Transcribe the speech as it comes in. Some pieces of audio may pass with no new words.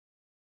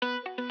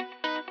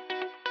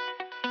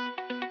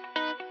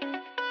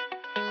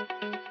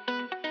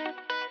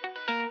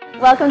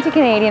Welcome to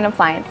Canadian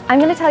Appliance. I'm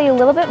going to tell you a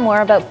little bit more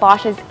about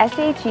Bosch's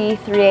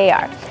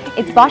SHE3AR.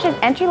 It's Bosch's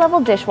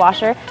entry-level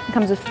dishwasher. It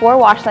comes with 4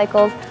 wash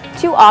cycles,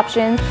 2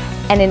 options,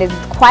 and it is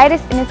the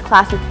quietest in its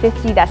class with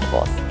 50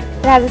 decibels.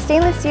 It has a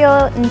stainless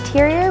steel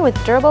interior with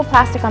durable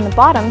plastic on the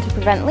bottom to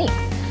prevent leaks,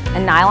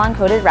 and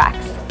nylon-coated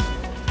racks.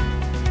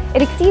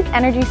 It exceeds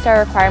Energy Star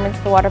requirements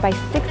for water by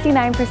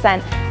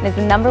 69% and is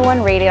the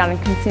 #1 rated on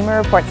Consumer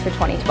Reports for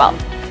 2012.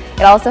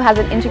 It also has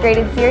an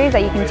integrated series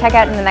that you can check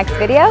out in the next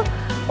video,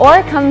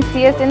 or come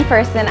see us in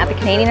person at the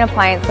Canadian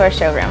Appliance Store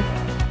showroom.